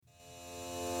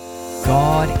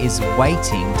God is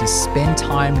waiting to spend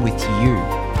time with you.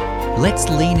 Let's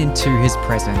lean into His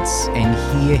presence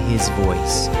and hear His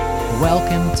voice.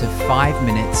 Welcome to 5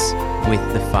 Minutes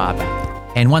with the Father.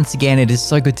 And once again, it is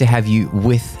so good to have you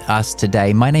with us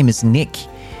today. My name is Nick.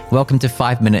 Welcome to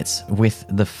 5 Minutes with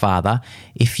the Father.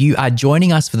 If you are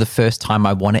joining us for the first time,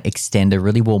 I want to extend a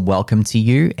really warm welcome to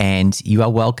you, and you are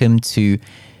welcome to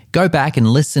go back and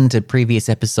listen to previous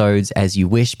episodes as you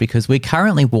wish, because we're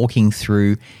currently walking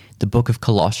through the book of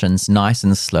Colossians nice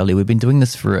and slowly. We've been doing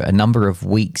this for a number of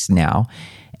weeks now,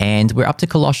 and we're up to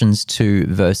Colossians 2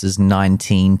 verses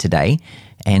 19 today.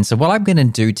 And so what I'm going to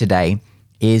do today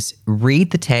is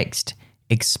read the text,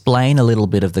 explain a little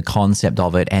bit of the concept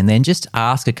of it, and then just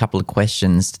ask a couple of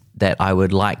questions that I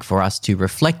would like for us to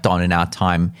reflect on in our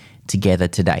time together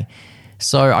today.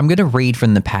 So I'm going to read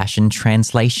from the Passion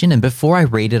Translation, and before I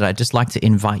read it, I'd just like to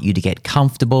invite you to get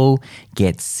comfortable,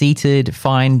 get seated,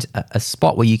 find a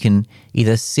spot where you can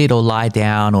either sit or lie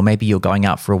down, or maybe you're going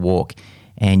out for a walk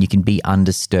and you can be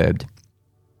undisturbed.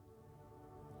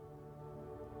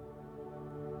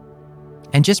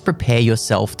 And just prepare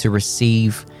yourself to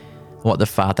receive what the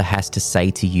Father has to say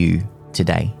to you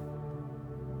today.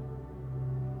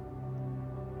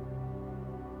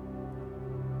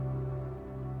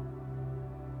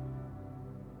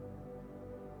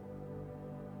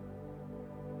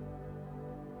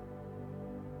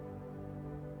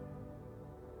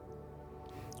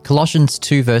 Colossians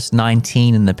 2 verse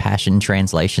 19 in the Passion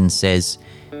Translation says,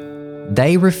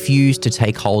 "They refused to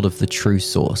take hold of the true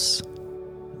source,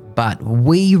 but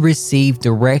we receive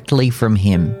directly from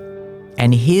Him,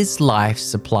 and His life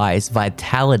supplies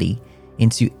vitality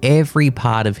into every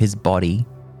part of His body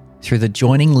through the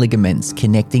joining ligaments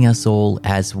connecting us all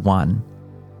as one.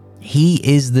 He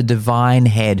is the divine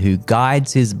head who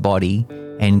guides His body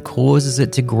and causes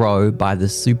it to grow by the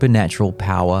supernatural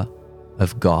power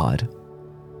of God."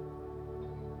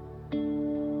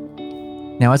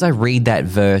 Now, as I read that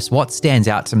verse, what stands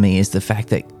out to me is the fact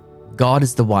that God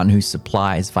is the one who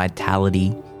supplies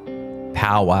vitality,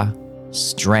 power,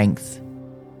 strength,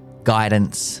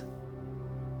 guidance.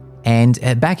 And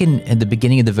back at the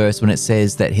beginning of the verse, when it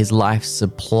says that His life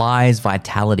supplies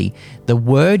vitality, the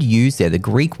word used there, the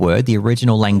Greek word, the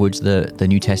original language the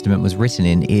New Testament was written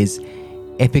in, is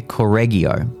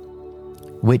epikorregio,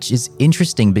 which is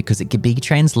interesting because it could be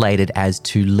translated as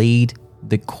to lead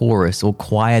the chorus or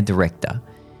choir director.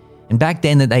 And back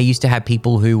then, that they used to have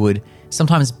people who would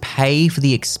sometimes pay for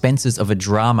the expenses of a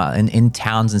drama. And in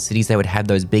towns and cities, they would have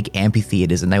those big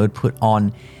amphitheaters and they would put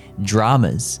on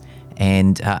dramas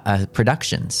and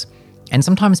productions. And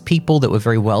sometimes people that were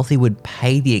very wealthy would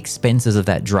pay the expenses of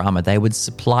that drama. They would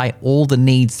supply all the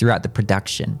needs throughout the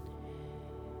production.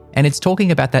 And it's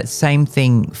talking about that same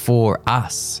thing for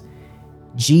us.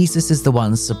 Jesus is the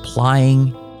one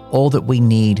supplying all that we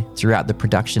need throughout the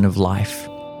production of life.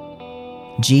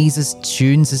 Jesus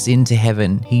tunes us into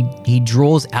heaven. He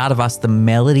draws out of us the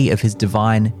melody of His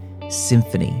divine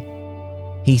symphony.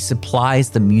 He supplies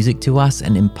the music to us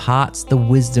and imparts the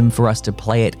wisdom for us to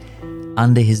play it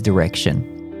under His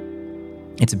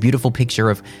direction. It's a beautiful picture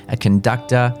of a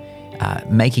conductor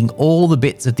making all the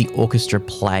bits of the orchestra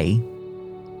play.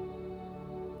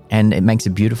 And it makes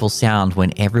a beautiful sound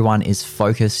when everyone is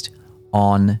focused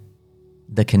on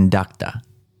the conductor,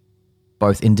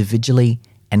 both individually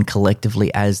and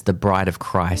collectively as the bride of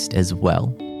Christ as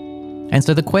well. And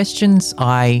so the questions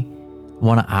I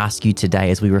want to ask you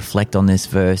today as we reflect on this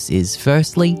verse is,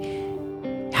 firstly,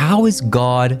 how is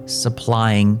God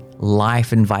supplying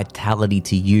life and vitality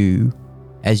to you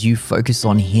as you focus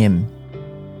on Him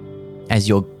as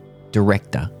your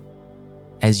director,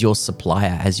 as your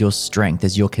supplier, as your strength,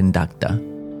 as your conductor?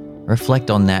 Reflect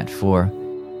on that for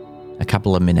a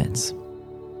couple of minutes.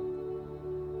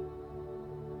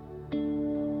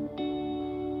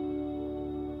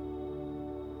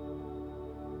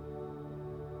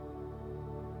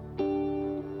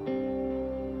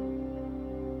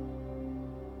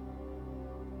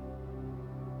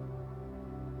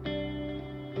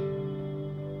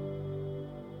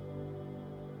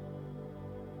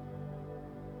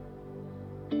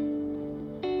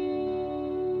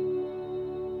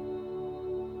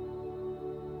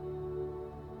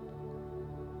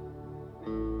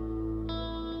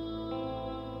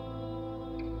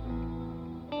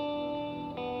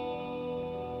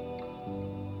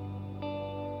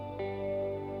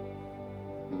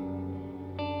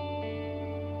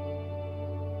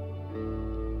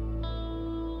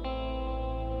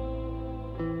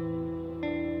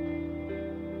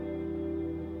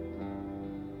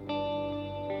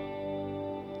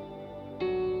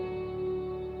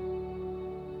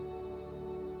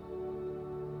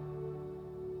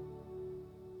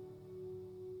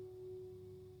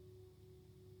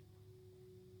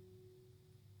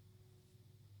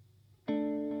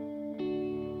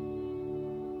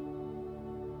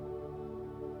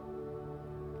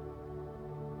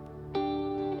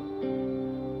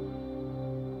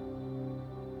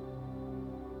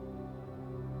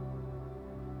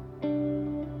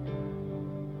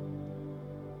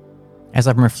 as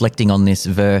I'm reflecting on this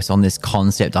verse, on this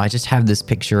concept, I just have this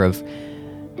picture of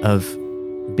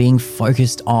being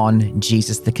focused on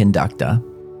Jesus the conductor.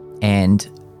 And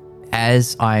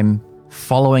as I'm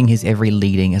following his every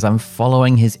leading, as I'm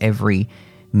following his every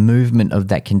movement of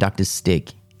that conductor's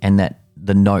stick and that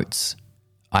the notes,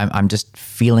 I'm just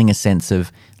feeling a sense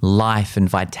of life and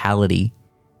vitality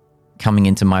coming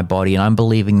into my body. And I'm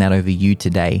believing that over you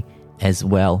today as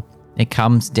well. It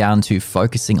comes down to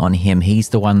focusing on him. He's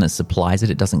the one that supplies it.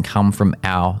 It doesn't come from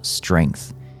our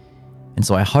strength. And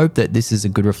so I hope that this is a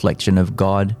good reflection of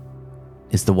God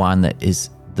is the one that is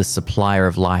the supplier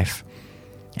of life.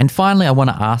 And finally, I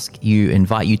want to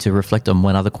invite you to reflect on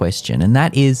one other question, and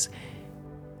that is,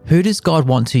 who does God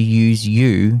want to use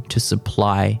you to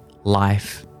supply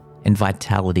life and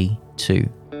vitality to?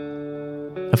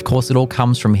 Of course, it all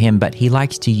comes from him, but he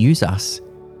likes to use us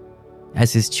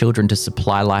as his children to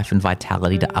supply life and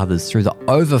vitality to others through the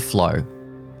overflow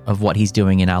of what he's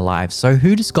doing in our lives. So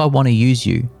who does God want to use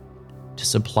you to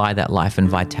supply that life and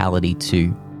vitality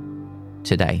to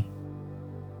today?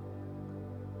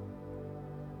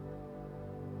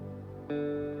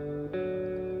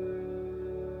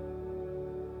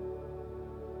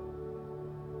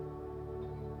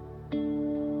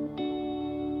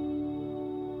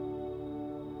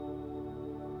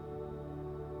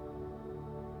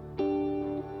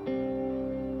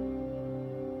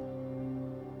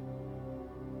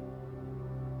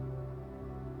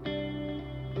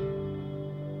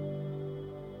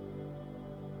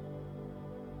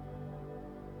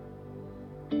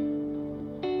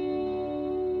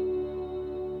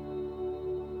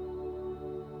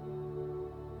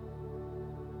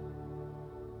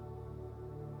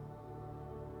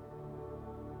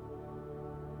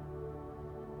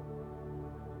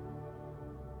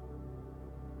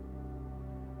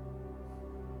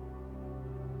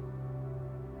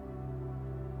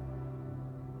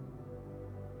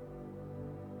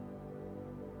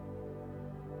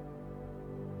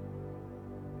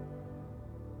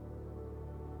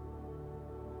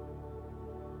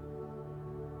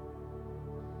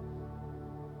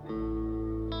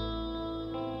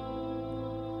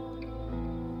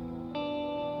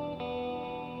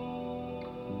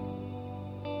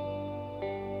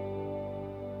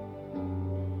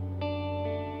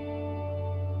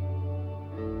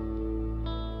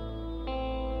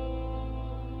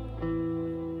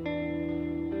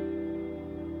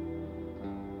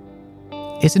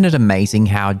 Isn't it amazing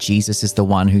how Jesus is the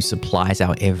one who supplies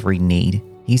our every need?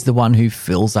 He's the one who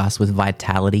fills us with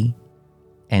vitality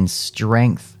and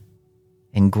strength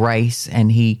and grace,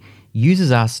 and he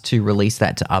uses us to release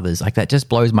that to others. Like, that just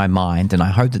blows my mind, and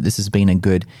I hope that this has been a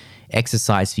good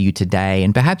exercise for you today.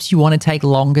 And perhaps you want to take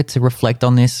longer to reflect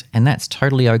on this, and that's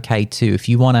totally okay too. If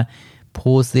you want to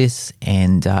pause this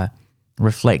and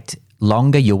reflect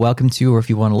longer, you're welcome to, or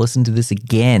if you want to listen to this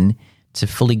again to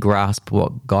fully grasp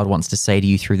what God wants to say to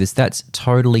you through this, that's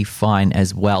totally fine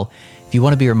as well. If you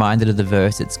want to be reminded of the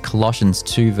verse, it's Colossians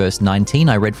 2 verse 19.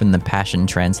 I read from the Passion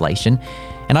Translation.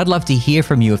 And I'd love to hear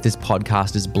from you if this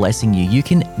podcast is blessing you. You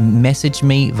can message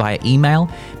me via email.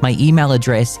 My email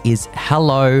address is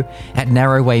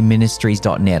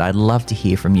hello@narrowwayministries.net. I'd love to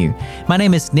hear from you. My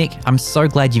name is Nick. I'm so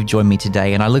glad you've joined me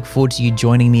today, and I look forward to you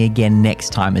joining me again next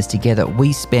time as together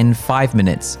we spend 5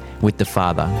 minutes with the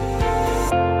Father.